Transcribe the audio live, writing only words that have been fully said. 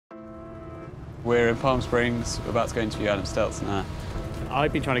We're in Palm Springs. We're about to go interview Adam Steltzner.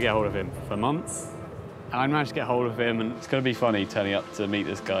 I've been trying to get hold of him for months. And I managed to get hold of him, and it's going to be funny turning up to meet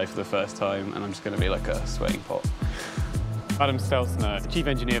this guy for the first time, and I'm just going to be like a sweating pot. Adam Steltzner, the Chief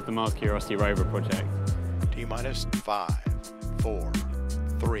Engineer of the Mars Curiosity rover project. T-minus 5, 4,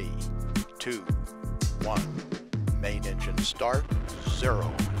 3, 2, 1. Main engine start,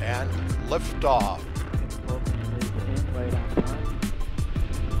 0, and liftoff.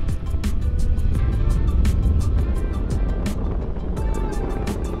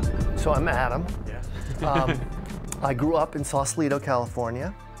 So I'm Adam. I grew up in Sausalito,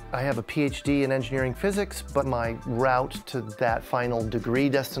 California. I have a PhD in engineering physics, but my route to that final degree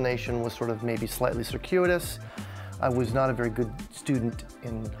destination was sort of maybe slightly circuitous. I was not a very good student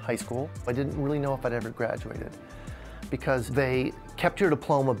in high school. I didn't really know if I'd ever graduated because they kept your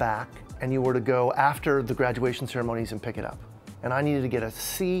diploma back and you were to go after the graduation ceremonies and pick it up. And I needed to get a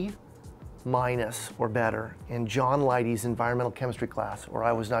C- or better in John Leidy's environmental chemistry class, or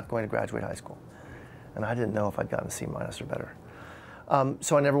I was not going to graduate high school. And I didn't know if I'd gotten a C- or better.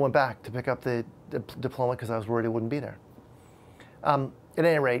 So I never went back to pick up the diploma because I was worried it wouldn't be there. At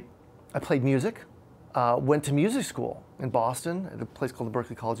any rate, I played music, went to music school in Boston at a place called the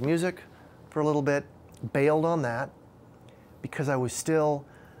Berklee College of Music for a little bit, bailed on that because I was still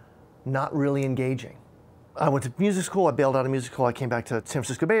not really engaging. I went to music school, I bailed out of music school, I came back to San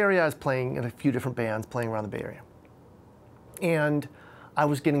Francisco Bay Area, I was playing in a few different bands, playing around the Bay Area. And I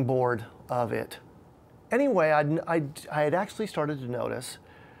was getting bored of it. Anyway, I had actually started to notice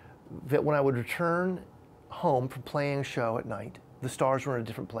that when I would return home from playing a show at night, the stars were in a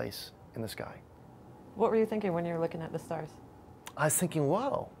different place in the sky. What were you thinking when you were looking at the stars? I was thinking,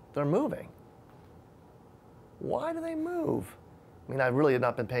 whoa, they're moving. Why do they move? I mean, I really had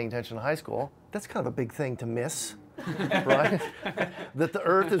not been paying attention in high school. That's kind of a big thing to miss, right? That the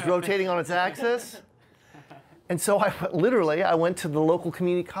Earth is rotating on its axis. And so I went to the local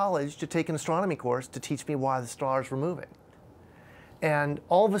community college to take an astronomy course to teach me why the stars were moving. And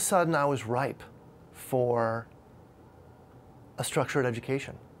all of a sudden I was ripe for a structured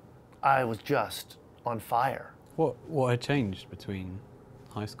education. I was just on fire. What had changed between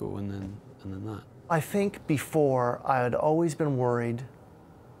high school and then that? I think before I had always been worried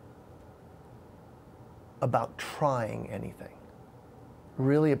about trying anything,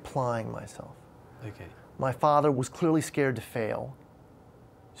 really applying myself. Okay. My father was clearly scared to fail,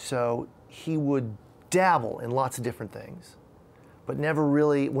 so he would dabble in lots of different things, but never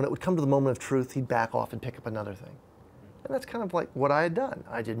really, when it would come to the moment of truth, he'd back off and pick up another thing. And that's kind of like what I had done.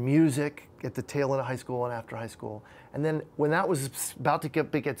 I did music at the tail end of high school and after high school, and then when that was about to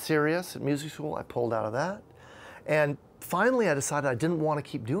get serious at music school, I pulled out of that. And finally I decided I didn't want to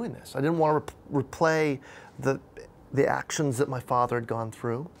keep doing this. I didn't want to replay the actions that my father had gone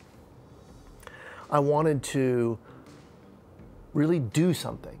through. I wanted to really do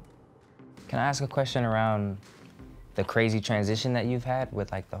something. Can I ask a question around the crazy transition that you've had with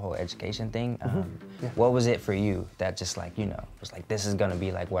like the whole education thing? Yeah. What was it for you that just like, you know, was like, this is gonna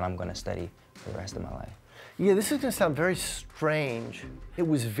be like what I'm gonna study for the rest of my life? Yeah, this is gonna sound very strange. It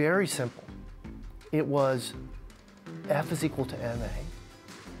was very simple. It was F is equal to ma.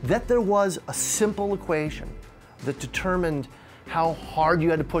 That there was a simple equation that determined how hard you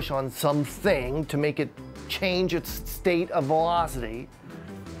had to push on something to make it change its state of velocity,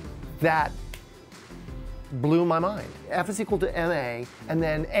 that blew my mind. F is equal to ma, and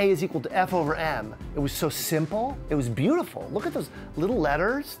then A is equal to F over m. It was so simple, it was beautiful. Look at those little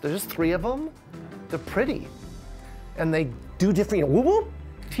letters, there's just 3 of them. They're pretty. And they do different, you know, whoop whoop,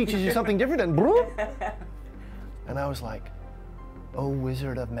 teaches you something different, and whoop. And I was like, oh,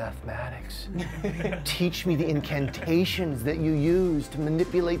 wizard of mathematics, teach me the incantations that you use to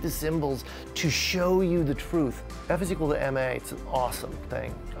manipulate the symbols to show you the truth. F is equal to ma, it's an awesome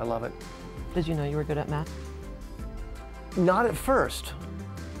thing. I love it. Did you know you were good at math? Not at first.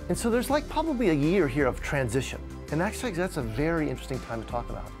 And so there's like probably a year here of transition. And actually that's a very interesting time to talk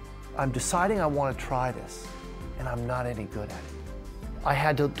about. I'm deciding I want to try this, and I'm not any good at it. I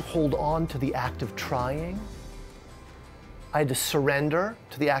had to hold on to the act of trying. I had to surrender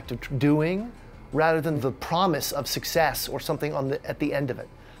to the act of doing rather than the promise of success or something at the end of it.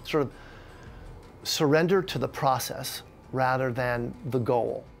 Sort of surrender to the process rather than the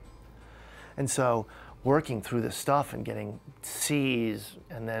goal. And so working through this stuff and getting C's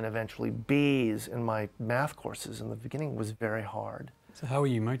and then eventually B's in my math courses in the beginning was very hard. So how were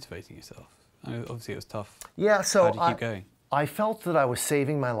you motivating yourself? I mean, obviously it was tough. Yeah, so how did you keep going? I felt that I was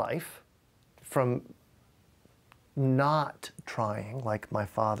saving my life from not trying like my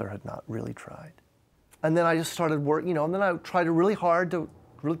father had not really tried. And then I just started working, you know, and then I tried really hard.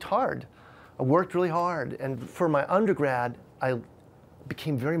 I I worked really hard, and for my undergrad, I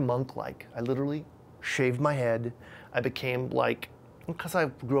became very monk-like. I literally shaved my head. I became like, because I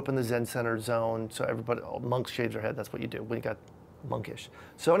grew up in the Zen Center zone, so everybody, monks shave their head, that's what you do when you got monkish.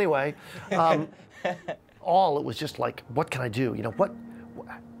 So anyway, it was just like, what can I do? You know,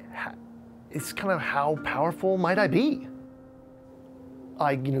 it's kind of how powerful might I be?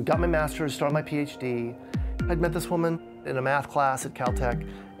 I got my master's, started my PhD. I'd met this woman in a math class at Caltech,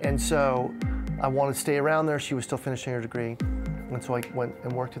 and so I wanted to stay around there. She was still finishing her degree, and so I went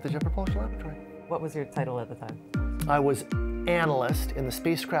and worked at the Jet Propulsion Laboratory. What was your title at the time? I was analyst in the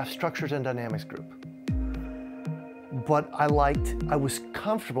spacecraft structures and dynamics group. But I was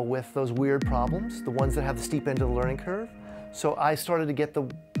comfortable with those weird problems, the ones that have the steep end of the learning curve. So I started to get the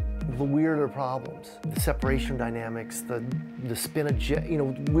weirder problems, the separation dynamics, the spin of jet,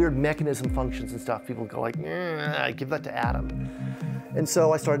 weird mechanism functions and stuff. People go like, I give that to Adam. And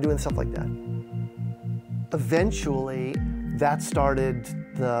so I started doing stuff like that. Eventually, that started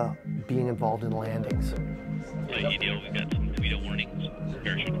the being involved in landings. EDL, we've got some torpedo warnings,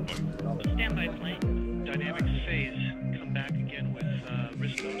 parachute report. Standby plane, dynamics phase, come back again with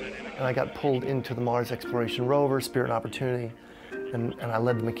risk mode dynamics. And I got pulled into the Mars Exploration Rover, Spirit and Opportunity, and I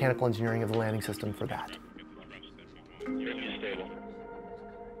led the mechanical engineering of the landing system for that. Fairly stable.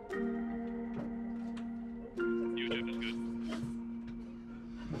 UTIP is good.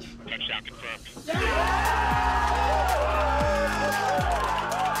 Touchdown confirmed.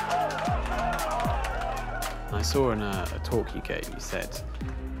 I saw in a talk you gave, you said,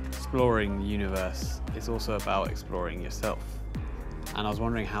 exploring the universe is also about exploring yourself. And I was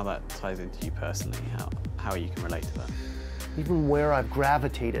wondering how that ties into you personally, how you can relate to that. Even where I've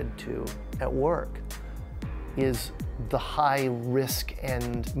gravitated to at work is the high risk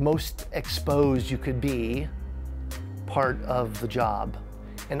and most exposed you could be part of the job.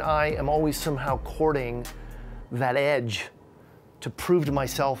 And I am always somehow courting that edge to prove to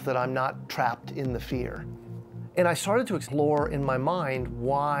myself that I'm not trapped in the fear. And I started to explore in my mind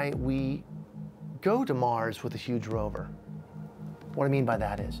why we go to Mars with a huge rover. What I mean by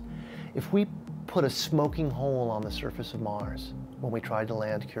that is, if we put a smoking hole on the surface of Mars when we tried to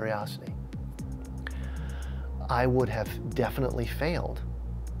land Curiosity, I would have definitely failed.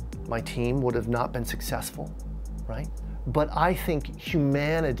 My team would have not been successful, right? But I think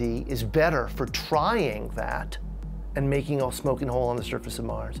humanity is better for trying that and making a smoking hole on the surface of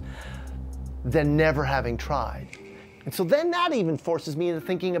Mars than never having tried. And so then that even forces me into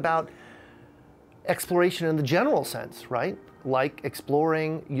thinking about exploration in the general sense, right? Like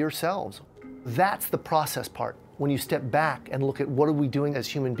exploring yourselves. That's the process part, when you step back and look at what are we doing as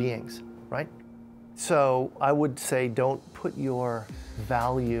human beings, right? So I would say don't put your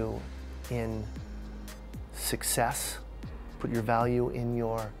value in success, put your value in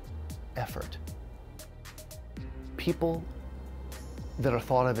your effort. People that are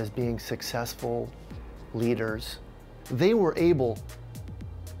thought of as being successful leaders, they were able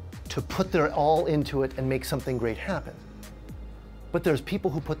to put their all into it and make something great happen. But there's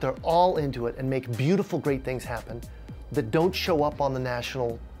people who put their all into it and make beautiful, great things happen that don't show up on the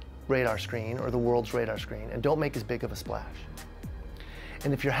national radar screen or the world's radar screen and don't make as big of a splash.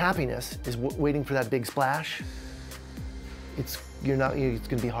 And if your happiness is waiting for that big splash, it's going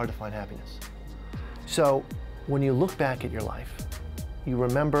to be hard to find happiness. So when you look back at your life, you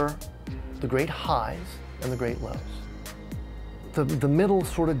remember the great highs and the great lows. The middle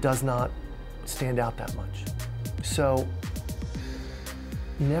sort of does not stand out that much. So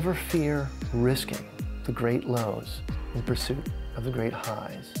never fear risking the great lows in pursuit of the great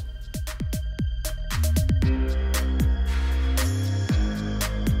highs.